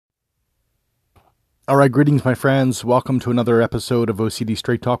All right, greetings, my friends. Welcome to another episode of OCD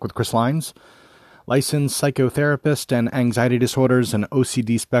Straight Talk with Chris Lines, licensed psychotherapist and anxiety disorders and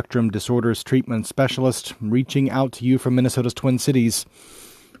OCD spectrum disorders treatment specialist, reaching out to you from Minnesota's Twin Cities,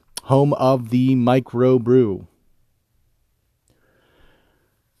 home of the Micro Brew.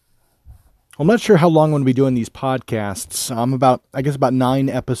 I'm not sure how long I'm going to be doing these podcasts. I'm about 9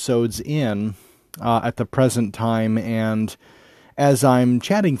 episodes in at the present time, and as I'm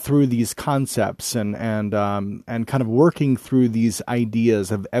chatting through these concepts and kind of working through these ideas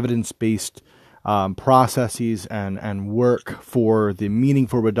of evidence-based processes and work for the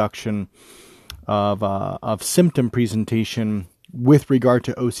meaningful reduction of symptom presentation with regard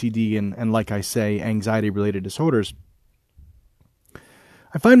to OCD and like I say, anxiety-related disorders,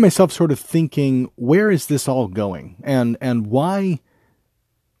 I find myself sort of thinking, where is this all going? And why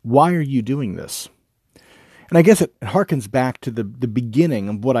are you doing this? And I guess it harkens back to the beginning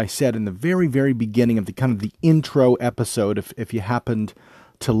of what I said in the very, very beginning of the kind of the intro episode, if you happened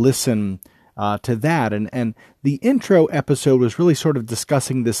to listen to that. And the intro episode was really sort of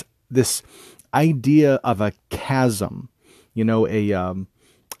discussing this idea of a chasm, a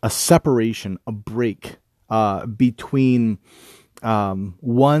separation, a break between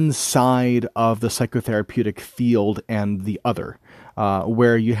one side of the psychotherapeutic field and the other.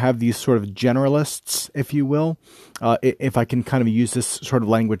 Where you have these sort of generalists, if you will, if I can kind of use this sort of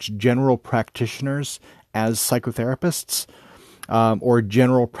language, general practitioners as psychotherapists, or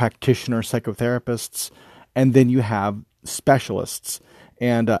general practitioner psychotherapists, and then you have specialists,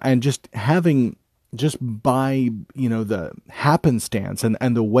 and just by the happenstance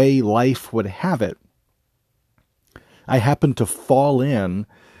and the way life would have it, I happened to fall in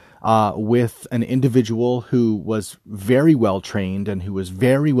with an individual who was very well trained and who was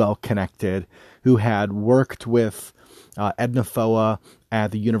very well connected, who had worked with Edna Foa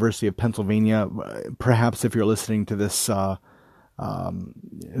at the University of Pennsylvania. Perhaps if you're listening to this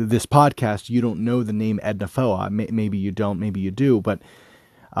this podcast, you don't know the name Edna Foa. Maybe you don't, maybe you do. But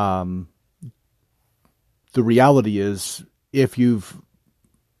the reality is, if you've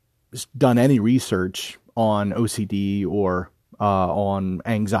done any research on OCD or on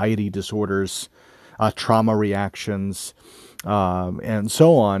anxiety disorders, trauma reactions, and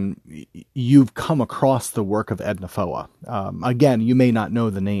so on, you've come across the work of Edna Foa. Again, you may not know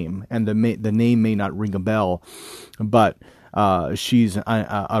the name, and the name may not ring a bell, but she's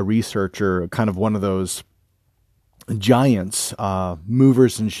a researcher, kind of one of those giants,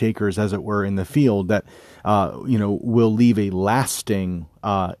 movers and shakers, as it were, in the field that will leave a lasting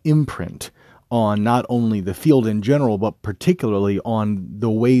imprint on not only the field in general, but particularly on the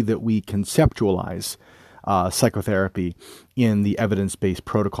way that we conceptualize psychotherapy in the evidence-based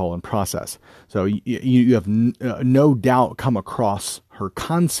protocol and process. So you have no doubt come across her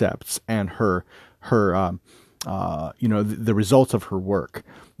concepts and her the results of her work.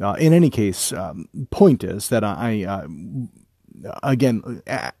 In any case, point is that I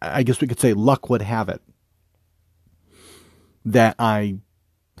guess we could say luck would have it that I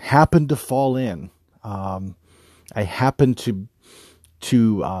happened to fall in. I happened to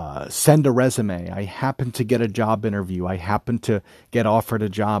send a resume. I happened to get a job interview. I happened to get offered a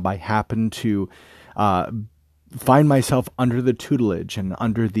job. I happened to find myself under the tutelage and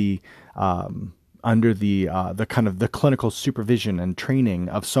under the kind of the clinical supervision and training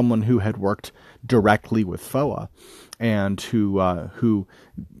of someone who had worked directly with FOA, and who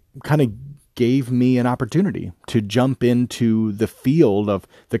kind of gave me an opportunity to jump into the field of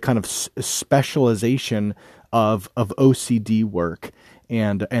the kind of specialization of OCD work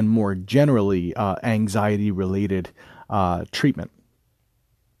and more generally anxiety-related treatment.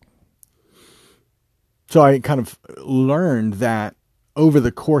 So I kind of learned that over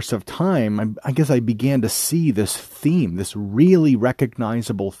the course of time, I guess I began to see this theme, this really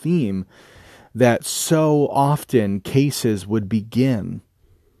recognizable theme, that so often cases would begin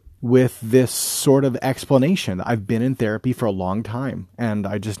with this sort of explanation. I've been in therapy for a long time, and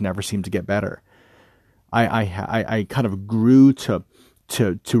I just never seem to get better. I kind of grew to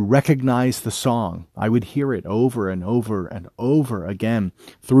recognize the song. I would hear it over and over and over again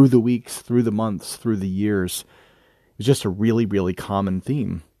through the weeks, through the months, through the years. It's just a really, really common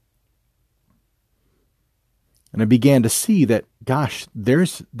theme. And I began to see that, gosh,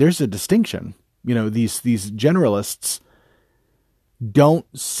 there's a distinction. These generalists don't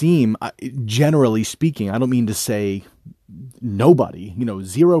seem, generally speaking, I don't mean to say nobody,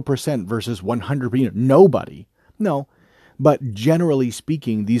 0% versus 100%, nobody. No, but generally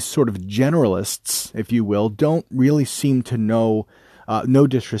speaking, these sort of generalists, if you will, don't really seem to know, no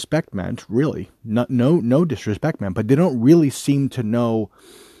disrespect meant, really, no disrespect meant, but they don't really seem to know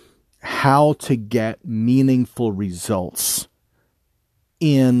how to get meaningful results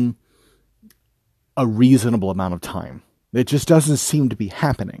in a reasonable amount of time. It just doesn't seem to be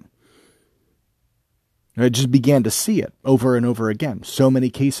happening. I just began to see it over and over again. So many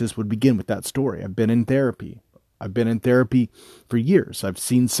cases would begin with that story. I've been in therapy. I've been in therapy for years. I've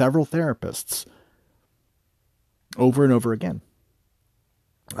seen several therapists over and over again.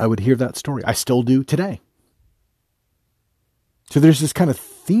 I would hear that story. I still do today. So there's this kind of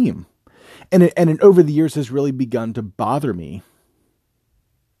theme. And it over the years has really begun to bother me.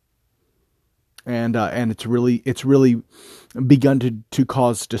 And it's really begun to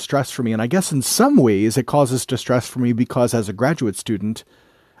cause distress for me. And I guess in some ways it causes distress for me because as a graduate student,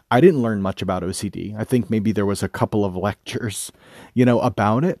 I didn't learn much about OCD. I think maybe there was a couple of lectures,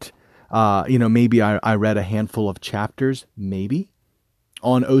 about it. Maybe I read a handful of chapters, maybe,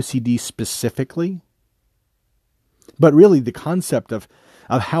 on OCD specifically. But really the concept of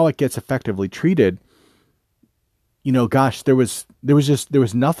how it gets effectively treated, there was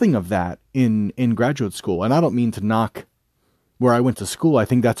nothing of that in graduate school. And I don't mean to knock where I went to school. I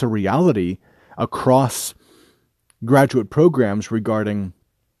think that's a reality across graduate programs regarding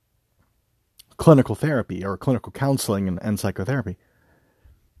clinical therapy or clinical counseling and psychotherapy.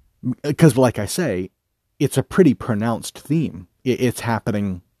 Because like I say, it's a pretty pronounced theme. It's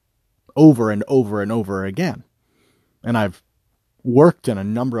happening over and over and over again. And I've worked in a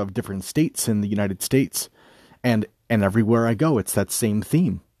number of different states in the United States, and everywhere I go, it's that same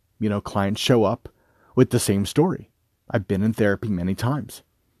theme. Clients show up with the same story. I've been in therapy many times.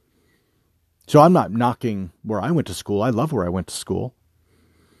 So I'm not knocking where I went to school. I love where I went to school.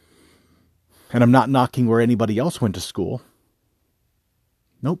 And I'm not knocking where anybody else went to school.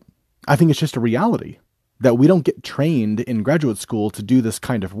 Nope. I think it's just a reality that we don't get trained in graduate school to do this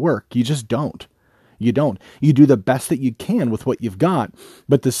kind of work. You just don't. You don't. You do the best that you can with what you've got.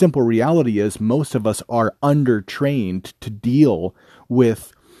 But the simple reality is most of us are undertrained to deal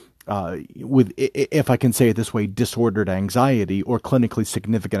with, if I can say it this way, disordered anxiety or clinically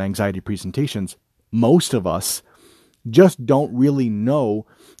significant anxiety presentations. Most of us just don't really know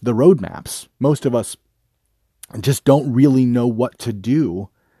the roadmaps. Most of us just don't really know what to do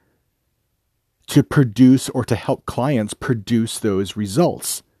to produce or to help clients produce those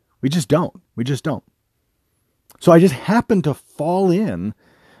results. We just don't. So I just happened to fall in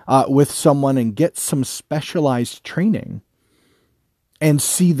with someone and get some specialized training and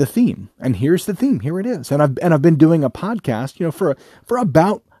see the theme. And here's the theme. Here it is. And I've been doing a podcast, for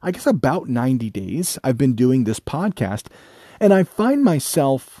about 90 days. I've been doing this podcast, and I find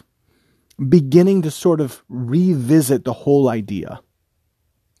myself beginning to sort of revisit the whole idea.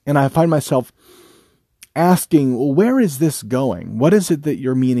 And I find myself asking, well, where is this going? What is it that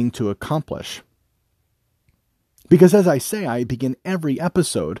you're meaning to accomplish? Because as I say, I begin every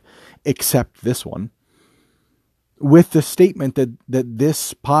episode, except this one, with the statement that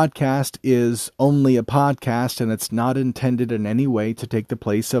this podcast is only a podcast and it's not intended in any way to take the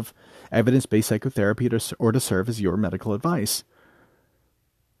place of evidence-based psychotherapy or to serve as your medical advice.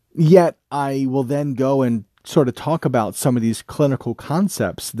 Yet I will then go and sort of talk about some of these clinical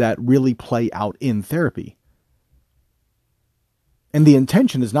concepts that really play out in therapy. And the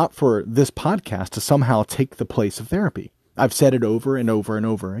intention is not for this podcast to somehow take the place of therapy. I've said it over and over and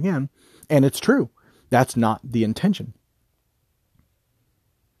over again, and it's true. That's not the intention.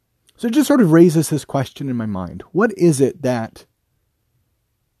 So it just sort of raises this question in my mind. What is it that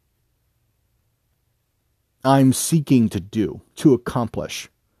I'm seeking to do, to accomplish?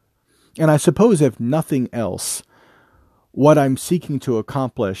 And I suppose if nothing else, what I'm seeking to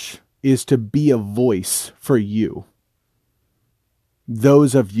accomplish is to be a voice for you.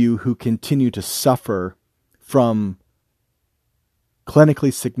 Those of you who continue to suffer from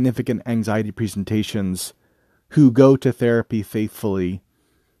clinically significant anxiety presentations, who go to therapy faithfully,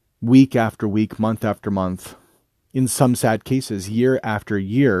 week after week, month after month, in some sad cases, year after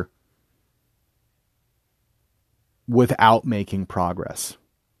year, without making progress.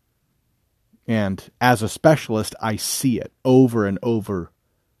 And as a specialist, I see it over and over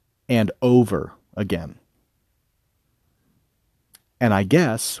and over again. And I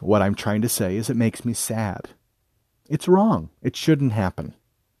guess what I'm trying to say is it makes me sad. It's wrong. It shouldn't happen.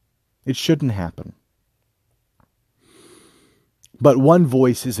 It shouldn't happen. But one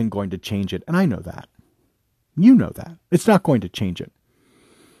voice isn't going to change it, and I know that. You know that. It's not going to change it.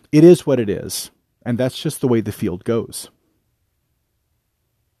 It is what it is, and that's just the way the field goes.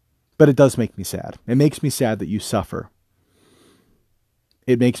 But it does make me sad. It makes me sad that you suffer.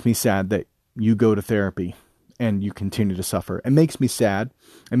 It makes me sad that you go to therapy and you continue to suffer. It makes me sad.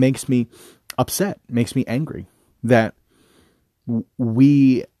 It makes me upset. It makes me angry that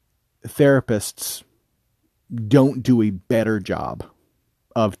we therapists don't do a better job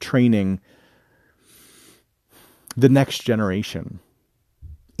of training the next generation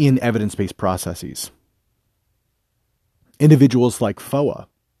in evidence-based processes. Individuals like FOA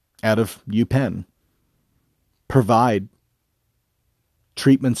out of UPenn provide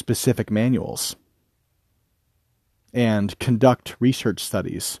treatment-specific manuals and conduct research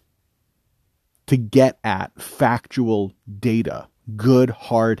studies to get at factual data, good,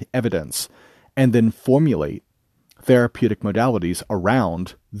 hard evidence, and then formulate therapeutic modalities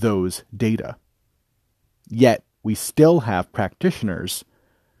around those data. Yet, we still have practitioners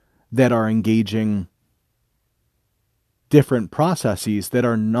that are engaging different processes that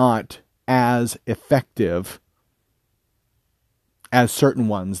are not as effective as certain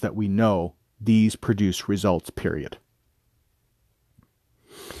ones that we know these produce results, period.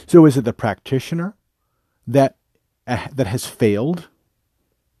 So is it the practitioner that has failed?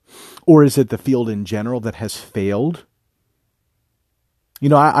 Or is it the field in general that has failed?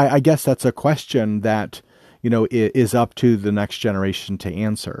 I guess that's a question that, is up to the next generation to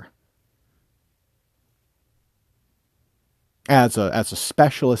answer. As a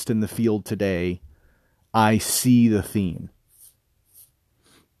specialist in the field today, I see the theme.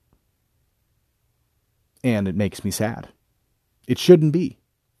 And it makes me sad. It shouldn't be.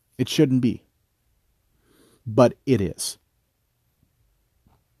 It shouldn't be. But it is.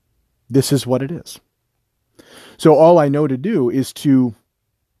 This is what it is. So all I know to do is to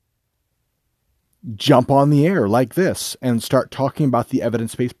jump on the air like this and start talking about the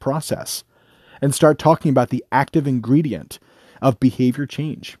evidence-based process and start talking about the active ingredient of behavior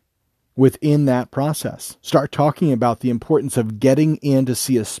change within that process. Start talking about the importance of getting in to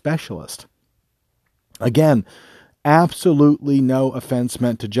see a specialist. Again, absolutely no offense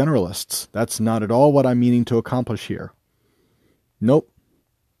meant to generalists. That's not at all what I'm meaning to accomplish here. Nope.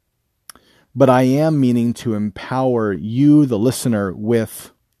 But I am meaning to empower you, the listener,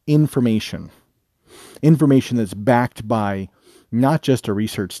 with information. Information that's backed by not just a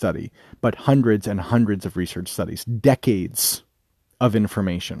research study, but hundreds and hundreds of research studies, decades of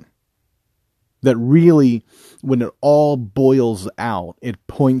information. That really, when it all boils out, it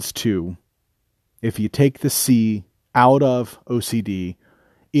points to, if you take the C out of OCD,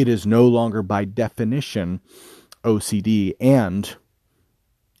 it is no longer by definition OCD, and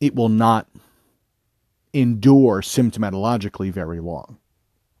it will not endure symptomatologically very long.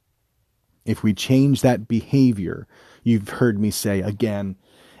 If we change that behavior, you've heard me say again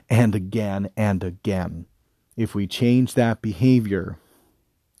and again and again, if we change that behavior,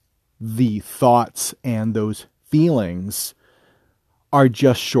 the thoughts and those feelings are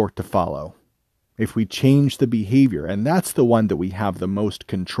just short to follow. If we change the behavior, and that's the one that we have the most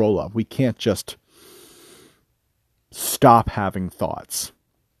control of, we can't just stop having thoughts,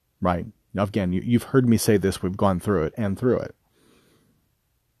 right? Now, again, you've heard me say this, we've gone through it and through it.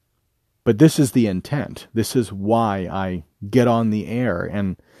 But this is the intent. This is why I get on the air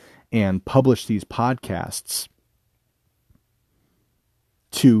and publish these podcasts,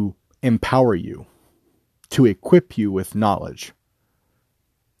 to empower you, to equip you with knowledge,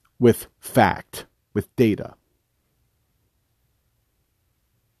 with fact, with data.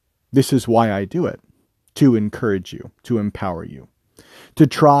 This is why I do it, to encourage you, to empower you, to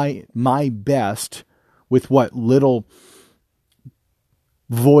try my best with what little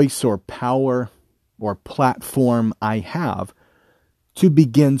voice or power or platform I have to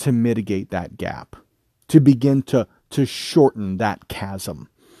begin to mitigate that gap, to begin to shorten that chasm,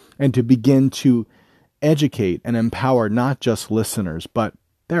 and to begin to educate and empower not just listeners, but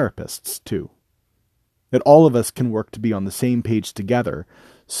therapists too. That all of us can work to be on the same page together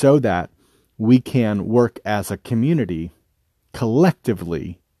so that we can work as a community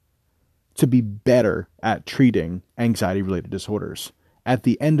collectively to be better at treating anxiety-related disorders. At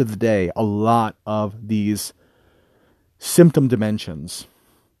the end of the day, a lot of these symptom dimensions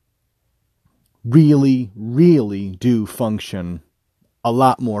really, really do function a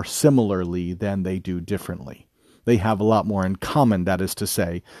lot more similarly than they do differently. They have a lot more in common, that is to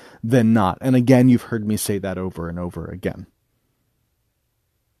say, than not. And again, you've heard me say that over and over again.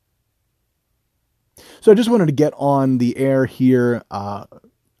 So I just wanted to get on the air here.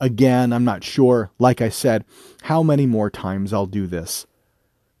 Again, I'm not sure, like I said, how many more times I'll do this.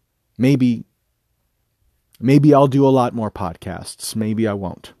 Maybe I'll do a lot more podcasts. Maybe I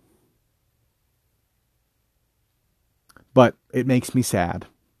won't. But it makes me sad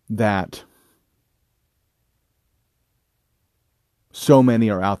that so many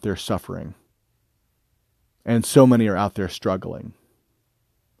are out there suffering, and so many are out there struggling.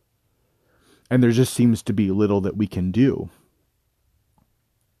 And there just seems to be little that we can do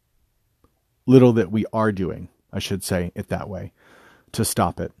little that we are doing, I should say it that way, to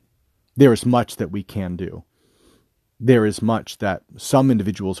stop it. There is much that we can do. There is much that some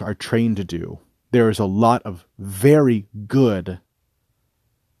individuals are trained to do. There is a lot of very good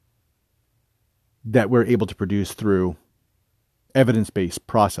that we're able to produce through evidence-based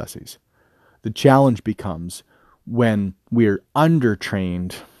processes. The challenge becomes when we're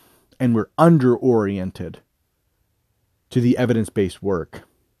undertrained and we're under-oriented to the evidence-based work.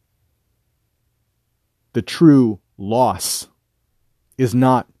 The true loss is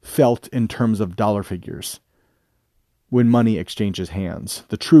not felt in terms of dollar figures when money exchanges hands.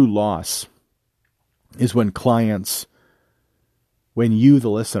 The true loss is when clients, when you, the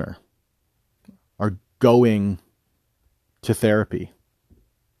listener, are going to therapy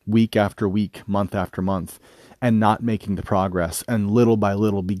week after week, month after month, and not making the progress, and little by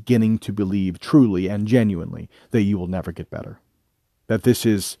little beginning to believe truly and genuinely that you will never get better. That this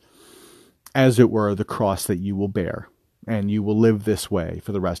is, as it were, the cross that you will bear, and you will live this way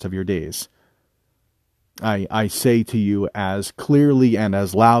for the rest of your days. I say to you as clearly and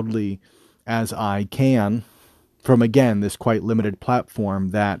as loudly as I can, from again this quite limited platform,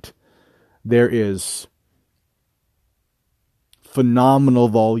 that there is phenomenal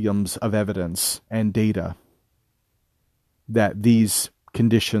volumes of evidence and data that these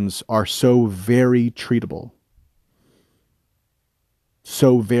conditions are so very treatable.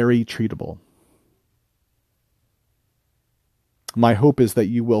 So very treatable. My hope is that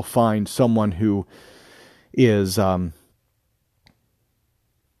you will find someone who is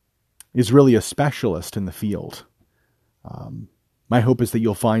really a specialist in the field. My hope is that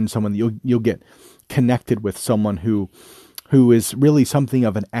you'll find someone, that you'll get connected with someone who is really something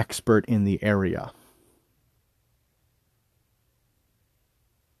of an expert in the area.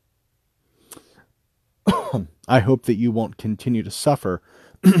 I hope that you won't continue to suffer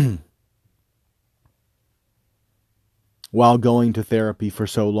while going to therapy for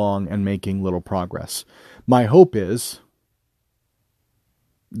so long and making little progress. My hope is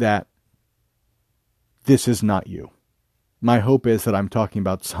that this is not you. My hope is that I'm talking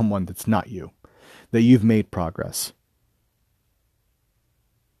about someone that's not you, that you've made progress.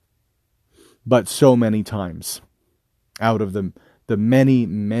 But so many times, out of the many,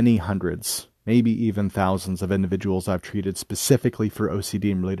 many hundreds, maybe even thousands of individuals I've treated specifically for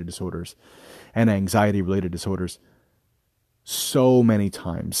OCD and related disorders and anxiety-related disorders, so many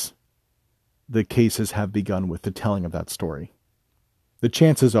times the cases have begun with the telling of that story. The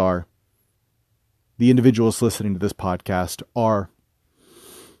chances are the individuals listening to this podcast are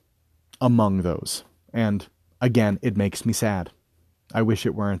among those. And again, it makes me sad. I wish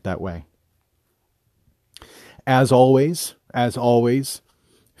it weren't that way. As always,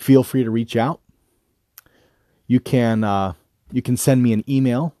 feel free to reach out. You can send me an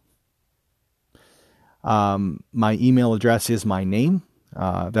email. My email address is my name.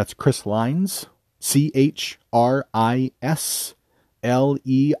 That's Chris Lines, ChrisLein,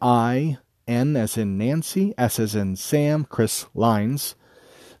 as in Nancy, S as in Sam, Chris Lines,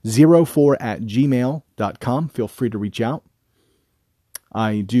 04@gmail.com. Feel free to reach out.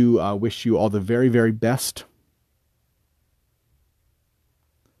 I do wish you all the very, very best.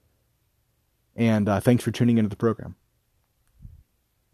 And thanks for tuning into the program.